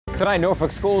Tonight, Norfolk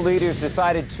school leaders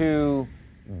decided to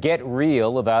get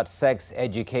real about sex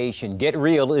education. Get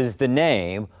Real is the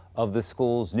name of the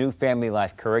school's new family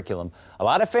life curriculum. A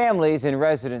lot of families and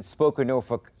residents spoke in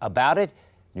Norfolk about it.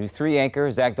 News 3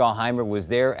 anchor Zach Dahlheimer was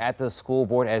there at the school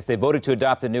board as they voted to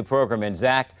adopt the new program. And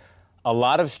Zach, a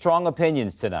lot of strong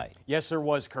opinions tonight. Yes, there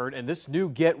was, Kurt. And this new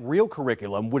Get Real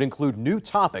curriculum would include new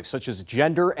topics such as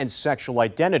gender and sexual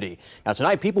identity. Now,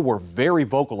 tonight, people were very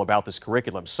vocal about this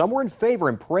curriculum. Some were in favor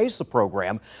and praised the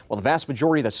program, while the vast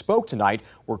majority that spoke tonight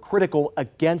were critical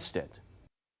against it.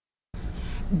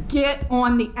 Get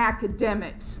on the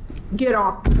academics. Get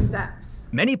off the sex.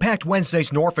 Many packed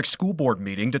Wednesday's Norfolk School Board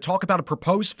meeting to talk about a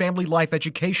proposed family life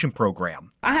education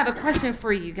program. I have a question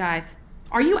for you guys.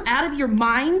 Are you out of your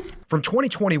minds? From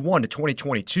 2021 to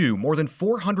 2022, more than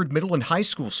 400 middle and high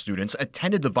school students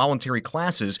attended the voluntary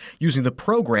classes using the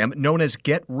program known as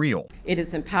Get Real. It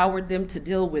has empowered them to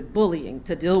deal with bullying,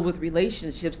 to deal with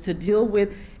relationships, to deal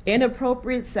with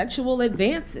inappropriate sexual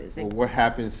advances. Well, what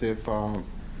happens if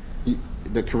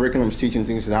the curriculum is teaching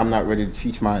things that I'm not ready to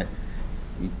teach my,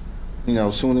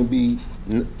 soon-to-be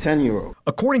 10-year-old?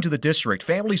 According to the district,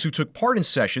 families who took part in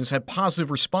sessions had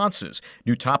positive responses.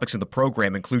 New topics in the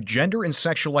program include gender and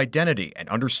sexual identity and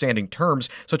understanding terms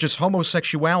such as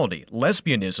homosexuality,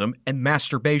 lesbianism, and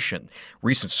masturbation.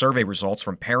 Recent survey results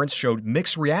from parents showed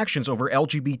mixed reactions over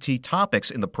LGBT topics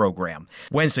in the program.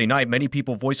 Wednesday night, many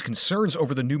people voiced concerns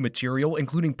over the new material,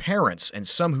 including parents and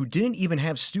some who didn't even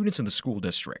have students in the school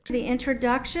district. The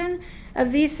introduction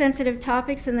of these sensitive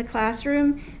topics in the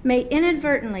classroom may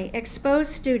inadvertently expose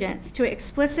students to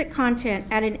explicit content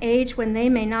at an age when they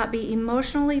may not be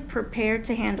emotionally prepared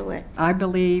to handle it. I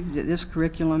believe that this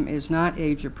curriculum is not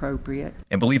age appropriate.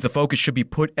 And believe the focus should be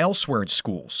put elsewhere in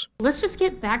schools. Let's just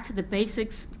get back to the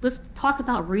basics. Let's talk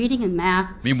about reading and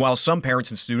math. Meanwhile, some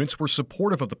parents and students were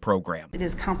supportive of the program. It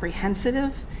is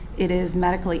comprehensive, it is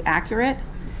medically accurate,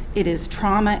 it is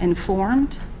trauma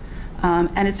informed,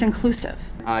 and it's inclusive.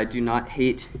 I do not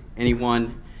hate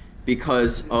anyone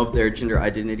because of their gender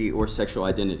identity or sexual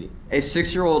identity. A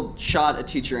 6-year-old shot a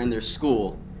teacher in their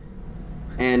school,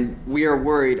 and we are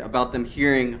worried about them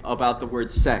hearing about the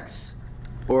word sex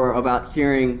or about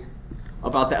hearing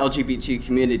about the LGBT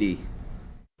community.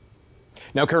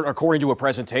 Now, Kurt, according to a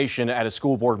presentation at a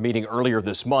school board meeting earlier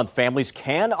this month, families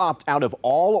can opt out of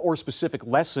all or specific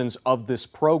lessons of this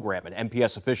program. And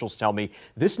MPS officials tell me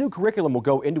this new curriculum will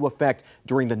go into effect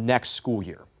during the next school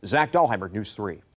year. Zach Dahlheimer, News 3.